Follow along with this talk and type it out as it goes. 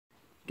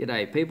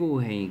G'day people,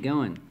 how you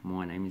going?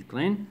 My name is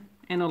Glenn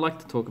and I'd like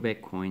to talk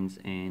about coins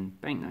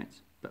and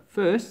banknotes. But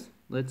first,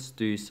 let's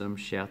do some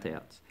shout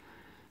outs.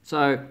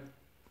 So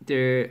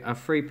there are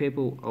 3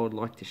 people I would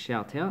like to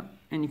shout out,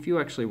 and if you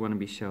actually want to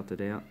be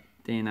shouted out,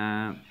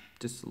 then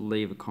just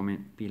leave a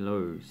comment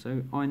below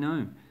so I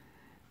know.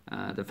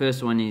 The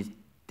first one is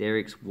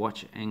Derek's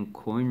Watch and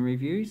Coin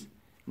Reviews.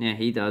 Now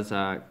he does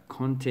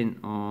content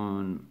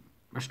on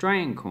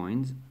Australian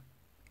coins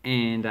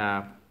and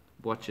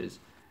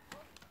watches.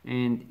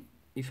 And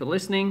if you're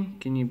listening,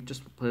 can you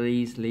just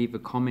please leave a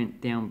comment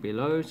down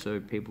below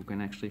so people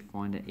can actually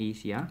find it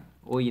easier.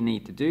 All you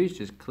need to do is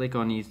just click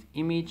on his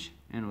image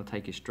and it'll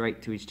take you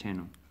straight to his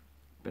channel.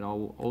 But I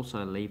will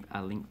also leave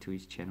a link to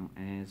his channel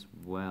as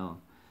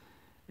well.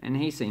 And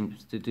he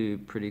seems to do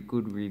pretty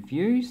good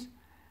reviews.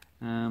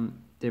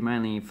 They're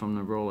mainly from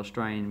the Royal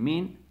Australian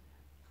Mint,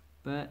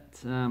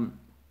 but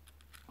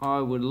I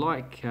would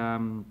like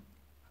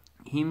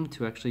him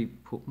to actually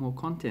put more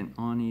content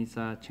on his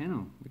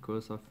channel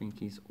because I think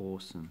he's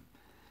awesome.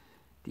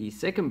 The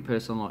second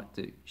person I'd like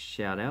to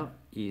shout out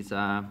is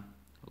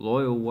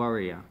Loyal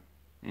Warrior,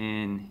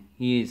 and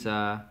he is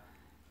a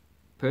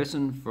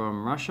person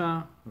from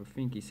Russia. I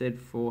think he said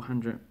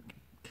 400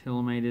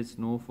 kilometers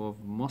north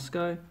of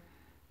Moscow.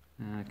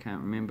 I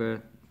can't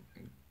remember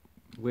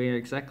where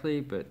exactly,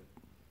 but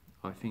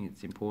I think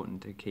it's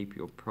important to keep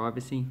your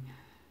privacy.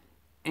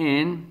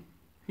 And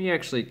he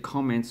actually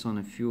comments on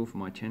a few of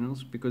my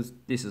channels, because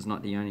this is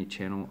not the only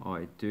channel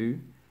I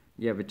do.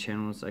 The other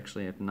channels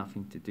actually have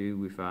nothing to do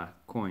with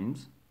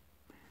coins.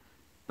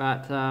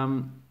 But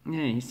yeah,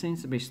 he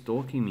seems to be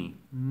stalking me.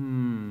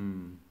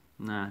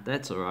 Nah,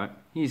 that's alright.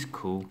 He's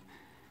cool.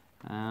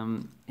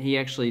 He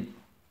actually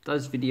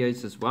does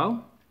videos as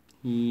well.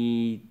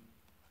 He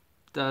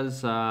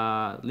does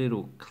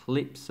little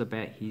clips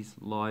about his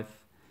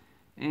life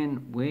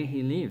and where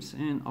he lives.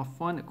 And I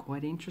find it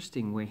quite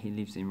interesting where he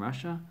lives in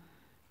Russia,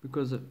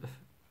 because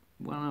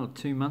 1 or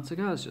 2 months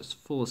ago it was just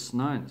full of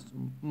snow. It's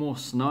more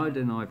snow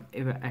than I've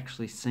ever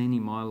actually seen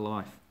in my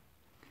life.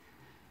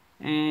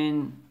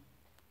 And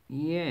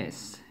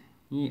yes,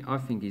 I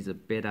think he's a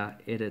better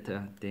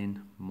editor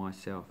than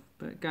myself.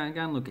 But go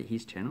and look at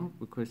his channel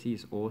because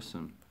he's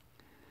awesome.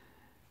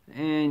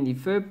 And the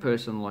third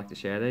person I'd like to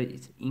shout out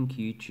is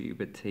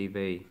InkYouTuber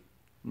TV.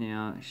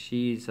 Now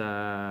she's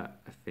a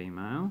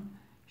female.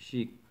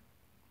 She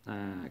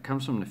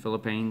comes from the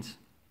Philippines.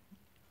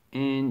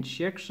 And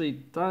she actually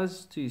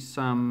does do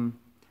some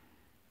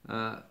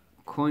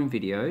coin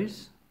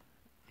videos,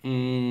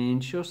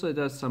 and she also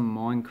does some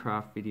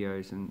Minecraft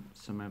videos and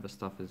some other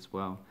stuff as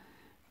well.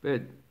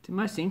 But the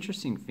most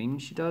interesting thing,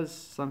 she does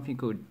something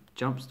called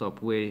Jump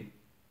Stop, where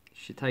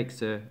she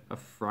takes a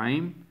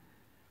frame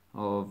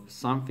of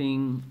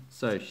something.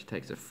 So she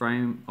takes a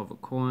frame of a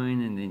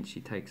coin, and then she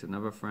takes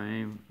another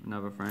frame,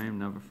 another frame,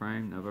 another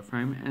frame, another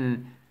frame,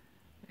 and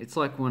it's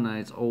like one of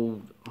those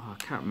old, I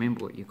can't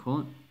remember what you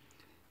call it.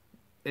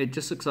 It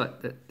just looks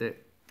like that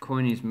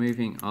coin is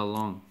moving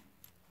along,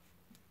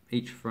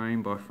 each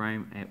frame by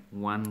frame at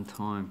one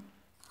time.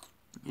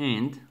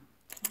 And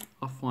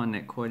I find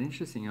that quite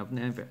interesting. I've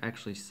never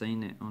actually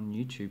seen it on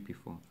YouTube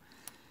before,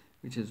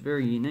 which is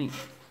very unique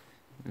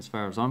as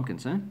far as I'm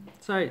concerned.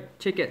 So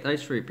check out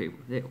those 3 people.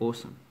 They're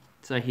awesome.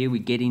 So here we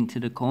get into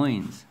the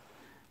coins.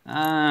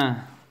 So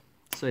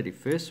the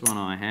first one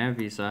I have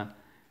is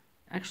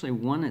actually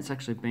one that's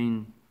actually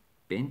been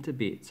bent a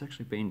bit. It's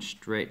actually been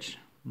stretched.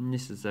 And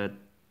this is a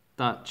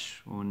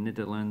Dutch or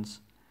Netherlands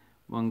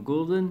 1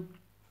 gulden.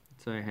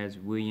 So it has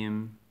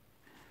Wilhelmina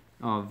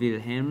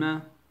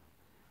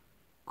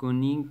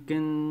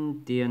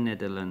Koningen der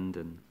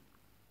Nederlanden.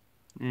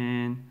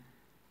 And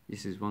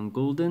this is 1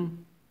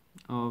 gulden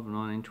of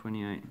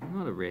 1928.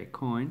 Not a rare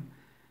coin,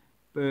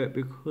 but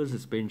because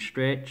it's been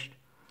stretched,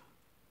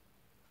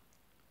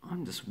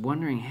 I'm just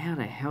wondering how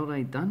the hell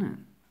they done it.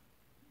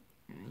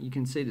 You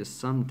can see there's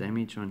some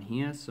damage on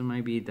here, so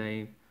maybe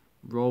they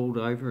rolled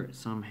over it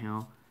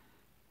somehow,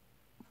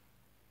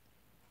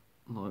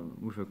 like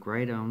with a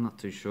grater. I'm not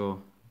too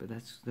sure, but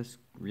that's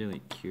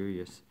really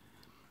curious.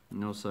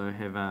 And also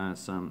have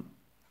some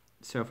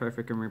South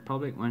African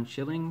Republic 1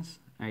 shillings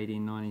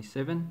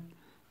 1897.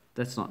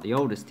 That's not the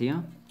oldest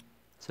here,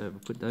 so we'll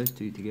put those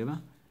 2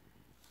 together.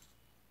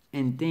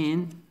 And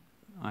then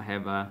I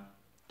have a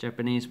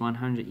Japanese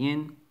 100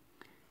 yen.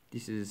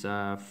 This is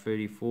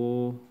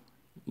 34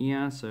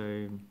 year,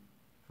 so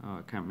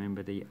I can't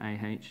remember the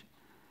AH.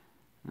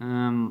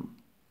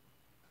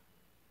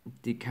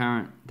 The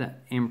current,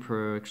 that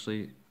emperor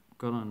actually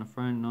got on the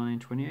throne in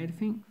 1928, I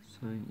think.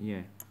 So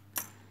yeah,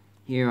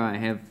 here I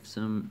have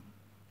some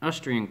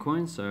Austrian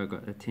coins. So I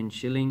got a 10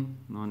 shilling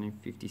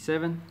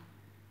 1957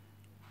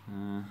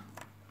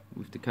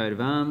 with the coat of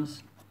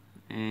arms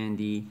and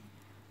the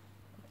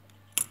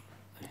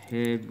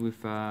head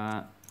with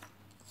the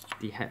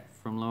hat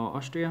from Lower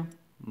Austria,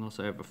 and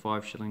also have a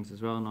 5 shillings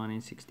as well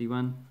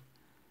 1961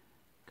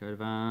 coat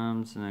of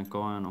arms and a guy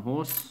on a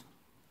horse.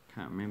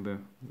 Can't remember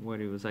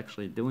what he was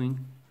actually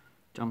doing,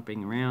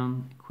 jumping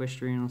around,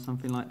 equestrian or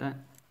something like that.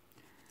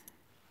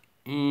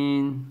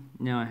 And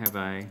now I have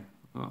a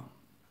oh,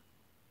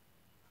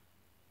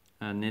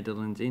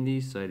 Netherlands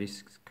Indies. So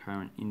this is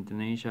current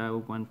Indonesia,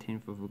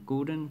 1/10 of a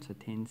gulden, so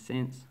 10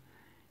 cents,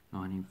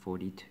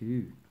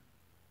 1942.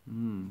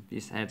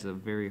 This has a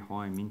very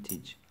high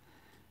mintage.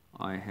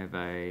 I have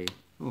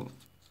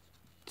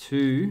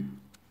two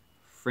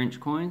French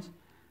coins.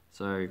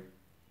 So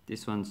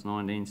this one's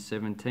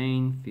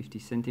 1917, 50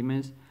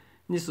 centimeters.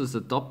 And this was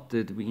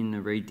adopted in the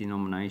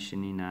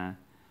redenomination in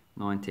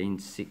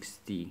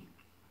 1960.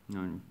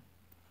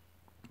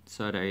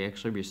 So they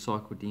actually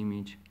recycled the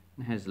image.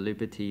 It has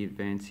liberty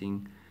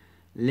advancing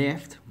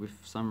left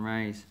with some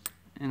rays.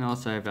 And I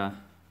also have a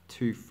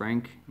 2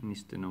 franc in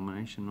this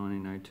denomination,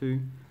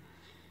 1902.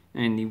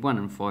 And the 1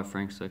 and 5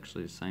 francs are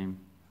actually the same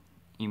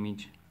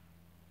image.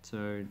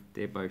 So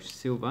they're both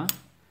silver.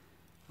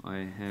 I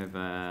have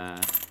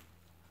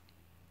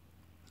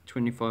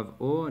 25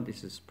 ore.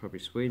 This is probably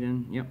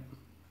Sweden. Yep.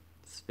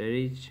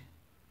 Sveriges,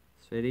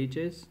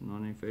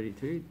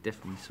 1932.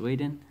 Definitely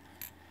Sweden.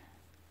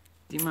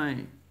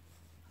 Demo,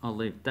 I'll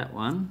leave that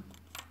one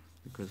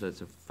because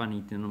that's a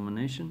funny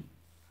denomination.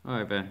 I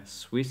have a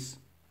Swiss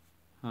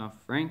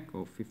half franc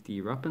or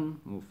 50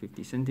 Ruppen or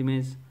 50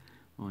 centimeters.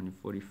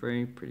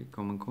 1943, pretty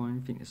common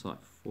coin. I think there's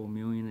like 4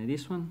 million of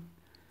this one.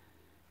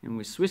 And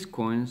with Swiss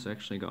coins, I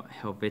actually got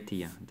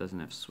Helvetia. It doesn't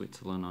have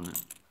Switzerland on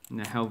it.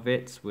 Now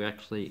Helvets were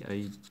actually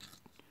I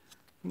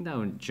think they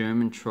were a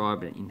German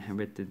tribe that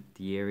inhabited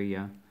the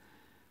area.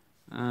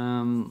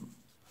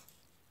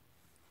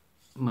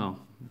 Well,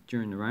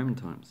 during the Roman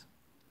times.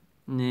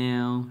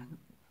 Now,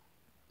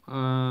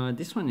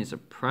 this one is a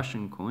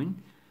Prussian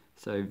coin.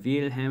 So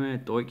Wilhelm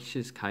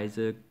Deutsches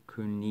Kaiser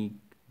König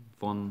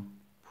von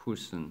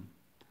Prussen.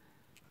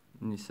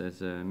 And this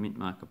has a mint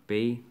marker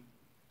B.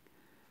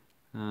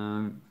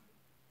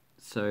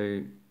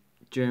 So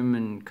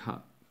German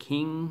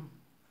king,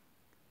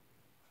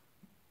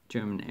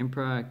 German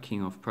emperor,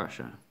 king of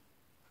Prussia.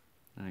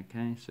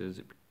 Okay, so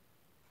it's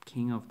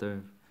king of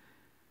the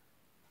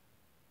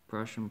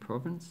Prussian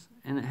province,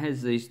 and it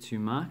has these 2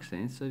 marks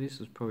there. So this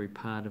was probably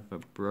part of a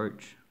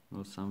brooch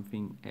or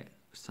something at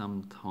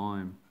some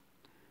time.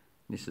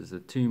 This is a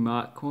 2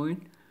 mark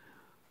coin,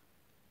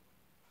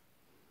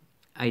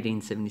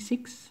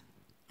 1876.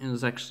 It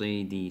was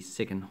actually the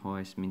second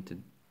highest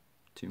minted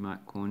 2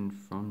 mark coin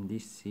from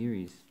this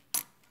series.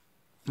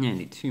 Now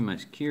the 2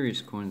 most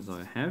curious coins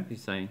I have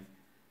is a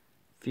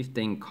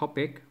 15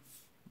 Kopek,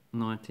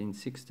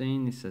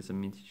 1916. This has a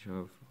mintage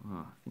of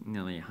I think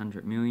nearly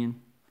 100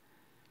 million.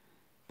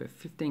 But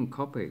 15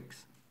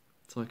 Kopeks,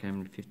 it's like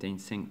having a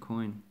 15-cent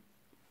coin.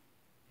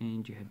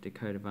 And you have the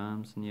coat of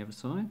arms on the other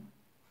side,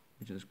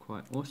 which is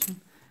quite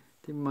awesome.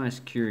 The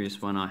most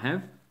curious one I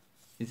have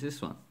is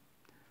this one.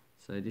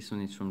 So this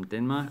one is from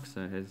Denmark,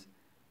 so it has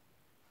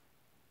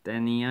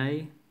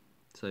Danier.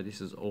 So this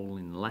is all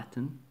in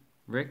Latin,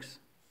 Rex.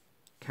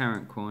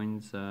 Current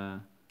coins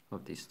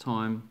of this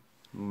time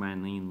were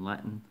mainly in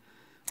Latin.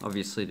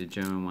 Obviously the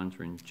German ones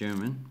were in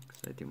German,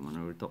 because they didn't want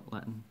to adopt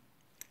Latin.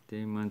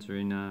 The ones are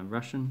in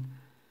Russian,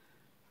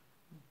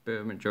 but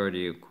a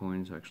majority of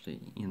coins are actually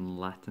in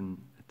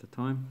Latin at the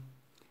time.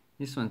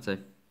 This one's a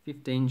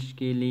 15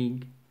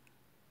 Skilling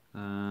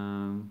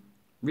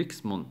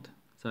Riksmont.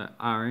 So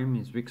RM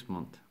is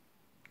Riksmont.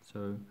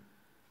 So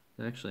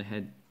they actually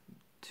had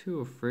 2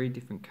 or 3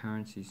 different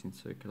currencies in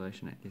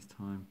circulation at this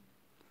time.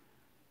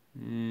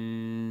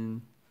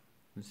 And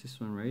was this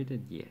one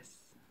rated?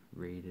 Yes,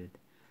 rated.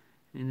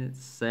 And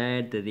it's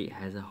sad that it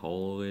has a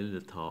hole in the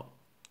top.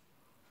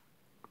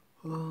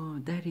 Oh,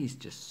 that is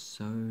just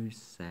so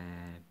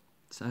sad.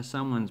 So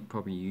someone's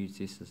probably used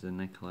this as a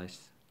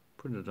necklace.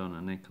 Put it on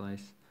a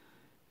necklace.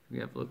 If we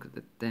have a look at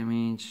the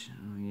damage.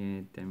 Oh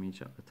yeah,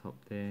 damage up the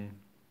top there.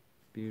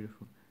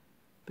 Beautiful.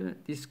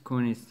 But this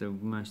coin is the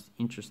most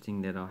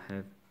interesting that I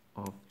have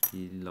of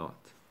the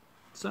lot.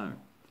 So,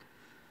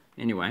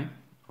 anyway,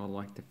 I'd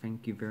like to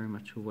thank you very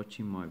much for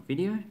watching my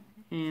video.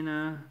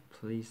 And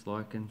please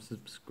like and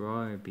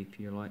subscribe if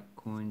you like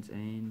coins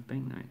and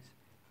banknotes.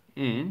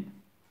 And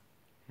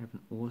have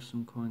an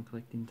awesome coin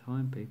collecting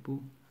time,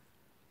 people.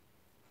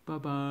 Bye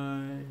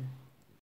bye.